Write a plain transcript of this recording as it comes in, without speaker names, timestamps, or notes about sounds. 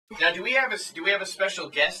Now, do we have a special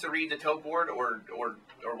guest to read the tote board, or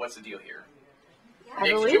what's the deal here? Yeah. I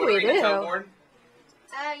Nick, believe do you want to we read the do. tote board?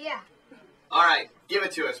 Yeah. All right, give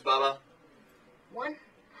it to us, Bubba.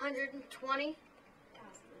 $120,472.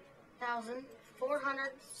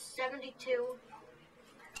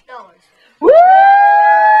 Woo!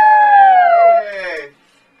 Hey!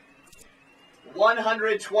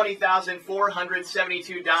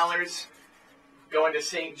 $120,472 going to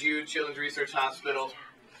St. Jude Children's Research Hospital.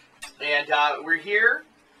 And we're here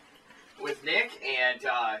with Nick and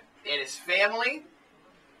his family,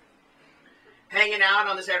 hanging out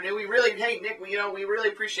on this afternoon. Hey Nick, we really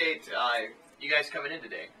appreciate you guys coming in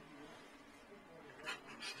today.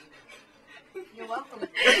 You're welcome.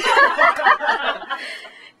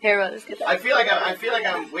 Here, let's get that. I feel like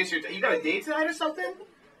I'm wasting your time. You got a date tonight or something?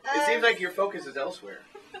 It seems like your focus is elsewhere.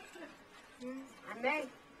 I'm married.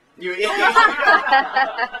 You. All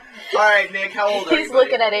right, Nick. How old are you? He's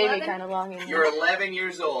looking buddy? at Amy 11? kind of longing. You're 11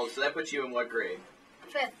 years old, so that puts you in what grade?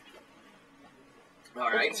 5th.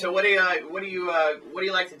 All right. So what do you like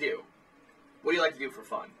to do? What do you like to do for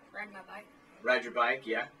fun? Ride my bike. Ride your bike?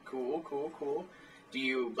 Yeah. Cool. Do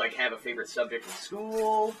you have a favorite subject in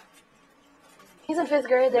school? He's in 5th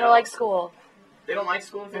grade. They No. don't like school. They don't like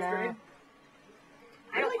school in 5th No. grade?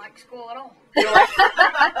 I don't like school at all.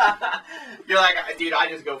 You're like, dude, I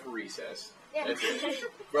just go for recess. Yeah. That's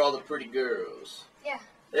it. For all the pretty girls. Yeah.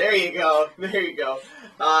 There you go.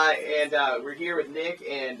 And we're here with Nick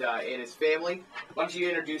and his family. Why don't you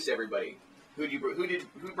introduce everybody? Who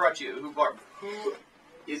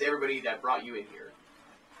is everybody that brought you in here?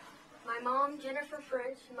 My mom, Jennifer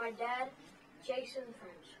French. My dad, Jason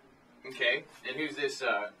French. Okay. And who's this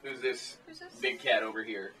big cat over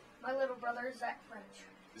here? My little brother, Zach French.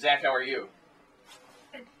 Zach, how are you?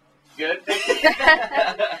 Good.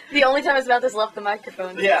 The only time his mouth has left the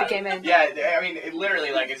microphone since he came in. Yeah, I mean, literally,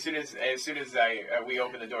 as soon as we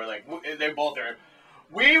open the door, they both are.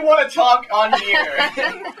 We want to talk on here,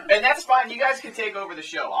 and that's fine. You guys can take over the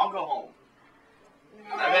show. I'll go home.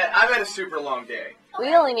 I've had a super long day.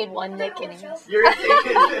 We only need one Nick anyways.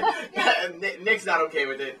 Nick's not okay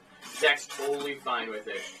with it. Zach's totally fine with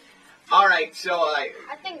it. All right, so I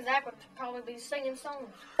think Zach would probably be singing songs.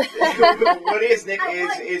 what is Nick?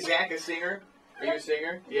 Is Zach a singer? Are you a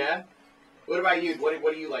singer? Yeah. What about you? What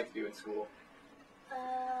do you like to do in school?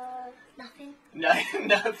 Nothing.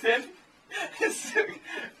 Nothing.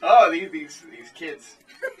 Oh, these kids.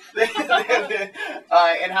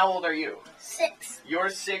 And how old are you? 6. You're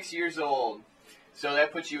 6 years old. So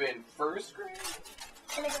that puts you in 1st grade?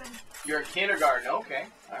 Kindergarten. You're in kindergarten. Okay.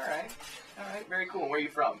 All right. Very cool. Where are you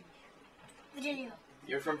from? Virginia.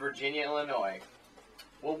 You're from Virginia, Illinois.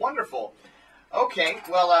 Well, wonderful. Okay.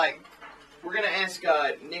 Well, we're going to ask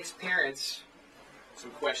Nick's parents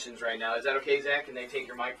some questions right now. Is that okay, Zach? Can they take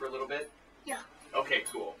your mic for a little bit? Yeah. Okay,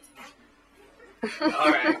 cool.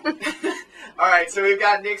 All right. All right, so we've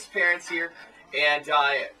got Nick's parents here. And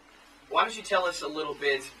why don't you tell us a little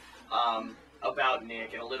bit about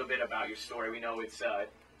Nick and a little bit about your story. We know it's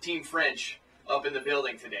Team French up in the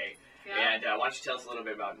building today. Yeah. And why don't you tell us a little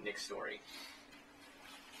bit about Nick's story?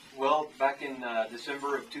 Well, back in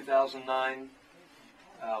December of 2009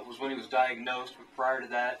 was when he was diagnosed. But prior to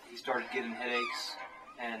that, he started getting headaches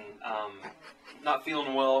and not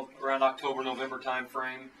feeling well around October, November time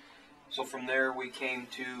frame. So from there, we came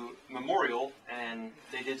to Memorial, and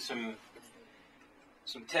they did some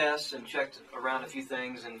tests and checked around a few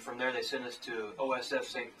things. And from there, they sent us to OSF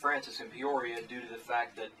St. Francis in Peoria due to the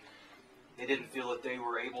fact that they didn't feel that they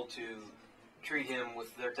were able to treat him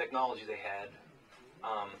with their technology they had.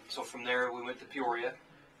 So from there, we went to Peoria,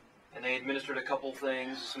 and they administered a couple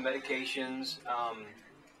things, some medications,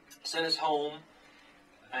 sent us home,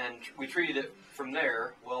 and we treated it from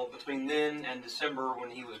there. Well, between then and December, when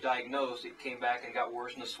he was diagnosed, it came back and got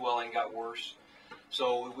worse, and the swelling got worse.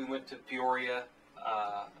 So we went to Peoria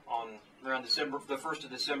on around December, the 1st of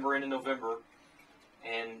December into November,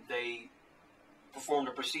 and they performed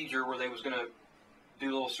a procedure where they was going to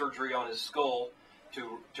do a little surgery on his skull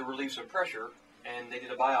to relieve some pressure, and they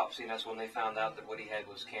did a biopsy, and that's when they found out that what he had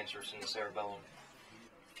was cancerous in the cerebellum.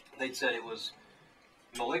 They'd said it was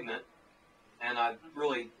malignant, and I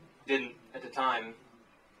really didn't at the time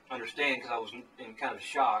understand because I was in kind of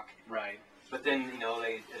shock. Right. But then,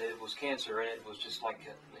 it was cancer, and it was just like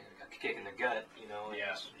a kick in the gut, And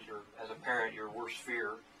Yeah. as a parent, your worst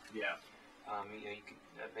fear. Yeah. You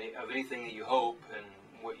can, of anything that you hope and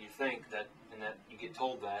what you think that you get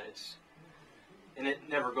told that and it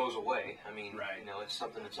never goes away. I mean, right. It's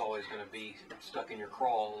something that's always going to be stuck in your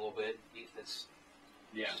craw a little bit. It's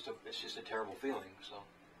just a terrible feeling. So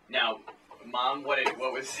Now, Mom,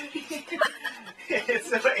 what was?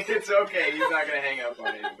 it's okay. He's not gonna hang up on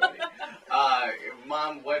anybody.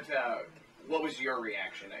 Mom, what was your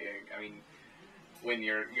reaction? I mean, when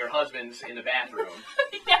your husband's in the bathroom,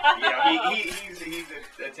 he's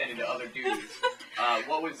attending to other duties.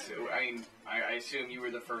 What was? I mean, I assume you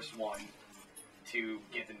were the first one to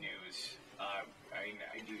get the news. I mean,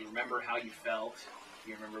 do you remember how you felt? Do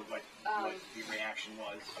you remember what your reaction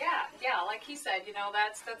was? Yeah, like he said,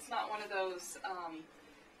 that's not one of those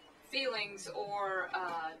feelings or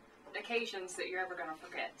occasions that you're ever going to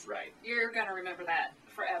forget. Right. You're going to remember that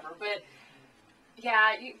forever. But,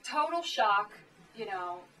 yeah, total shock,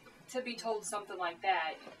 to be told something like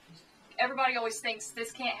that. Everybody always thinks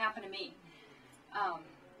this can't happen to me.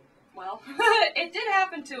 Well, it did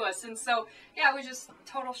happen to us, and so, yeah, it was just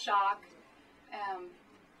total shock.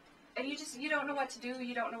 And you don't know what to do,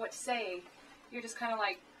 you don't know what to say. You're just kind of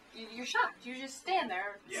like, you're shocked. You just stand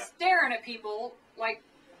there staring at people like,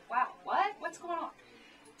 wow, what's going on?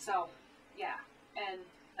 So, yeah. And,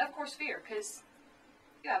 of course, fear, because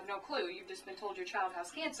you have no clue. You've just been told your child has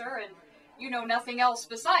cancer, and you know nothing else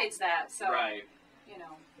besides that. So, right.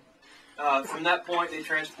 From that point, they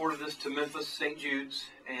transported us to Memphis, St. Jude's,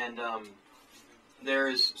 and there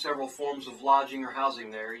is several forms of lodging or housing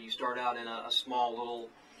there. You start out in a small little,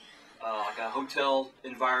 like a hotel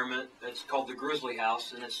environment that's called the Grizzly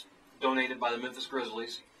House, and it's donated by the Memphis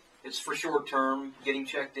Grizzlies. It's for short term, getting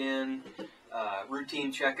checked in,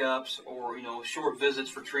 routine checkups, or short visits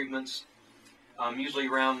for treatments, usually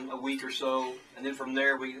around a week or so. And then from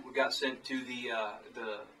there, we got sent to the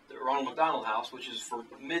Ronald McDonald House, which is for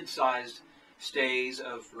mid-sized stays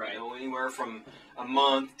of anywhere from a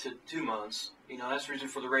month to 2 months. That's usually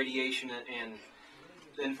for the radiation, and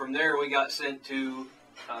then from there we got sent to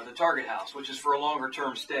the Target House, which is for a longer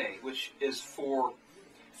term stay, which is for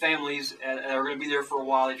families that are going to be there for a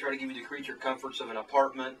while. They try to give you the creature comforts of an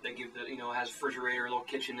apartment. They give has a refrigerator, a little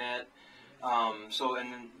kitchenette, and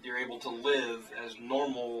then you're able to live as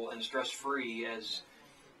normal and stress free as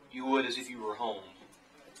you would as if you were home.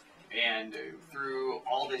 And through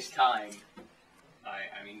all this time,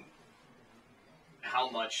 I mean, how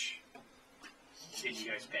much did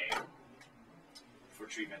you guys pay for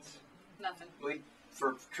treatments? Nothing.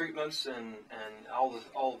 For treatments and all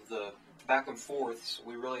of the back and forths,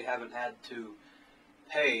 we really haven't had to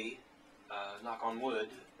pay, knock on wood,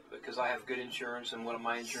 because I have good insurance, and what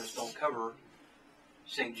my insurance don't cover,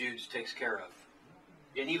 St. Jude's takes care of.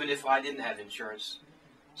 And even if I didn't have insurance,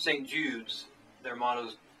 St. Jude's, their motto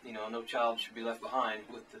is, no child should be left behind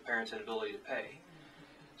with the parents' inability to pay.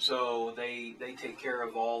 So they take care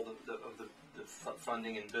of all the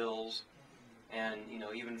funding and bills, and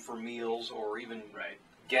even for meals or even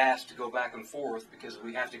gas to go back and forth, because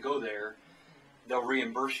we have to go there. They'll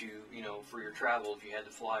reimburse you, for your travel if you had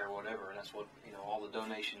to fly or whatever, and that's what all the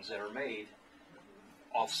donations that are made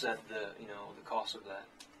offset the cost of that.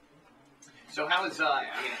 So how is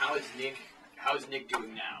Nick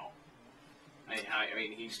doing now? I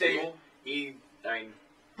mean, he's stable. He's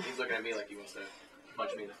looking at me like he wants to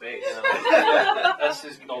punch me in the face. That's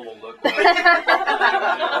his normal look.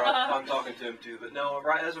 I'm talking to him too, but no.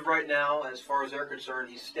 As of right now, as far as they're concerned,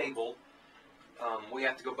 he's stable. We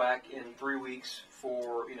have to go back in 3 weeks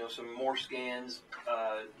for some more scans.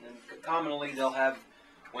 And commonly, they'll have,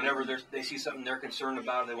 whenever they see something they're concerned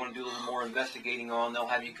about, they want to do a little more investigating on, they'll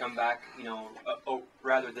have you come back,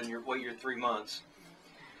 rather than wait your 3 months.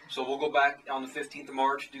 So we'll go back on the 15th of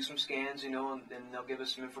March, do some scans, and they'll give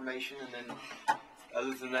us some information. And then,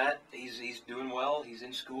 other than that, he's doing well. He's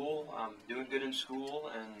in school, doing good in school,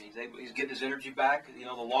 and he's getting his energy back. The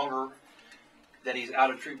longer that he's out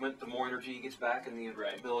of treatment, the more energy he gets back, and the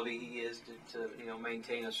ability he is to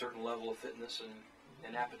maintain a certain level of fitness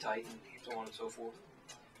and appetite, and so on and so forth.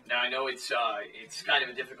 Now I know it's kind of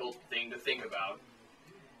a difficult thing to think about,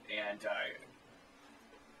 and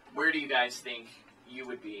where do you guys think you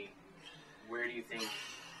would be? Where do you think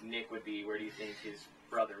Nick would be? Where do you think his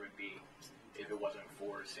brother would be if it wasn't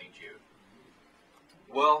for St. Jude?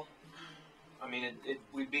 Well, I mean,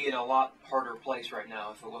 we'd be in a lot harder place right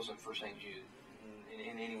now if it wasn't for St. Jude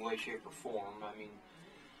in any way, shape, or form. I mean,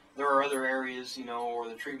 there are other areas, or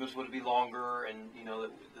the treatments would be longer, and the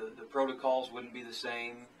protocols wouldn't be the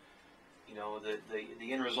same.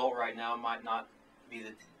 The end result right now might not be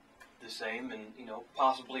the same, and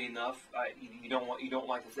possibly enough. You don't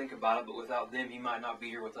like to think about it, but without them, he might not be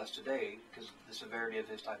here with us today because of the severity of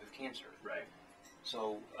his type of cancer. Right.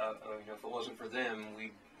 So, if it wasn't for them,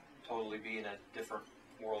 we'd totally be in a different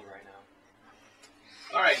world right now.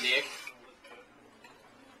 All right, Nick.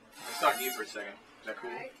 Let's talk to you for a second. Is that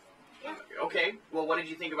cool? Right. Yeah. Okay. Well, what did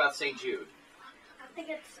you think about St. Jude? I think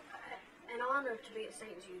it's an honor to be at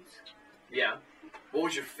St. Jude's. Yeah. What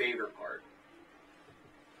was your favorite part?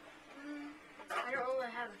 I don't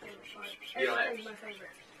really have a favorite part. You don't have- Everything's my favorite.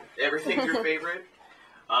 Everything's your favorite?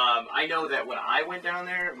 I know that when I went down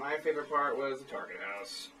there, my favorite part was the Target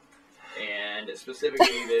House. And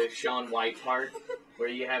specifically the Shaun White part, where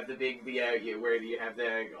you have the big, where you have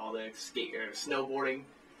all the snowboarding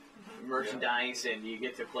merchandise, and you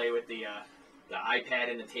get to play with the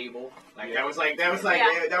iPad and the table. Like that was like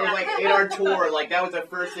in our tour. Like that was the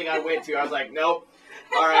first thing I went to. I was like, nope.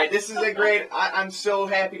 All right, this is a great. I'm so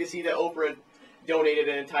happy to see that Oprah donated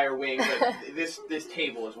an entire wing, but this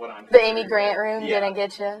table is what I'm. The Amy Grant room didn't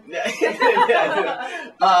get you.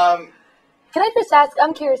 Can I just ask?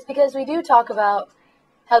 I'm curious because we do talk about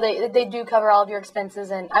how they do cover all of your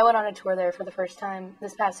expenses, and I went on a tour there for the first time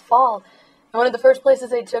this past fall. And one of the first places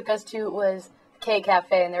they took us to was K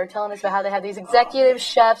Cafe, and they were telling us about how they have these executive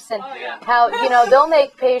chefs and how they'll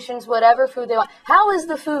make patients whatever food they want. How is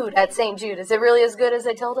the food at St. Jude? Is it really as good as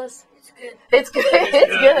they told us? It's good. It's good.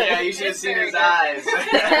 It's good. Yeah, you should have seen his eyes.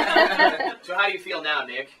 So how do you feel now,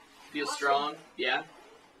 Nick? Feel strong? Yeah?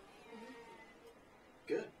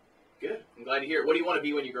 Good. Good. I'm glad to hear it. What do you want to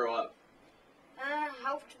be when you grow up? I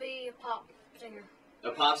hope to be a pop singer. A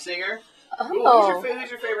pop singer? Oh. Ooh, who's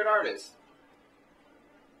your favorite artist?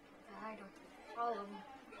 I don't. All of them.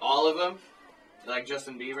 All of them? Like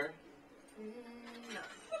Justin Bieber? No.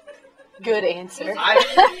 Good answer.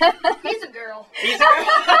 He's a girl.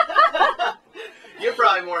 You're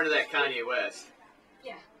probably more into that Kanye West.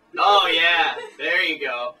 Yeah. Oh, yeah. There you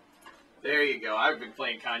go. There you go. I've been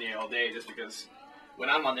playing Kanye all day just because when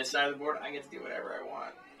I'm on this side of the board, I get to do whatever I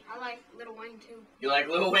want. I like Lil Wayne too. You like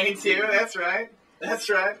Lil Wayne too? That's right. That's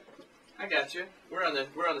right. I got you. We're on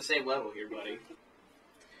the same level here, buddy.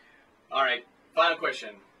 All right. Final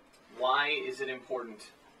question. Why is it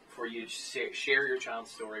important for you to share your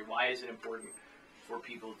child's story? Why is it important for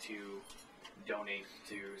people to donate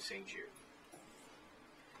to St. Jude?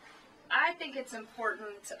 I think it's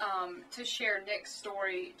important to share Nick's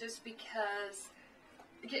story just because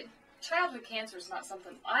childhood cancer is not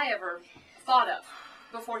something I ever thought of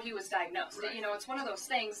before he was diagnosed. Right. It's one of those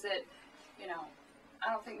things that, I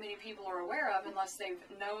don't think many people are aware of unless they've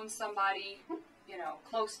known somebody,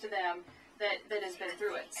 close to them that has been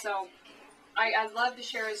through it. So I'd love to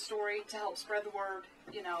share his story to help spread the word,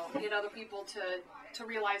 get other people to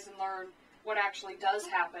realize and learn what actually does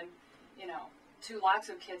happen, to lots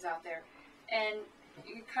of kids out there. And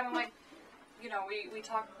kind of like, we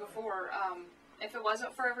talked before, if it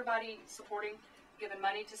wasn't for everybody supporting, giving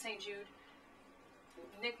money to St. Jude,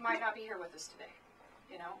 Nick might not be here with us today.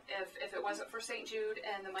 If it wasn't for St. Jude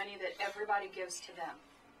and the money that everybody gives to them,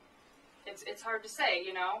 it's hard to say,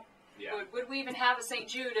 Yeah. Would we even have a St.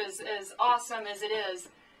 Jude as awesome as it is,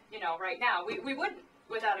 right now? We wouldn't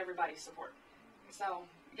without everybody's support. So,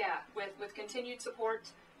 yeah, with continued support,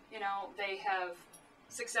 they have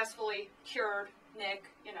successfully cured Nick.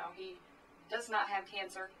 He does not have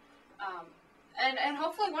cancer. And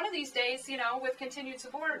hopefully one of these days, with continued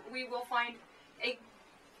support, we will find a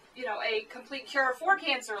complete cure for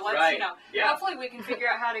cancer. Right. Yeah. Hopefully we can figure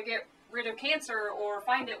out how to get rid of cancer or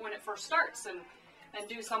find it when it first starts and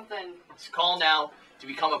do something. So call now to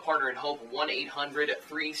become a partner in Hope.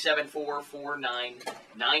 1-800-374-4995.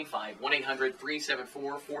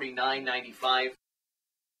 1-800-374-4995.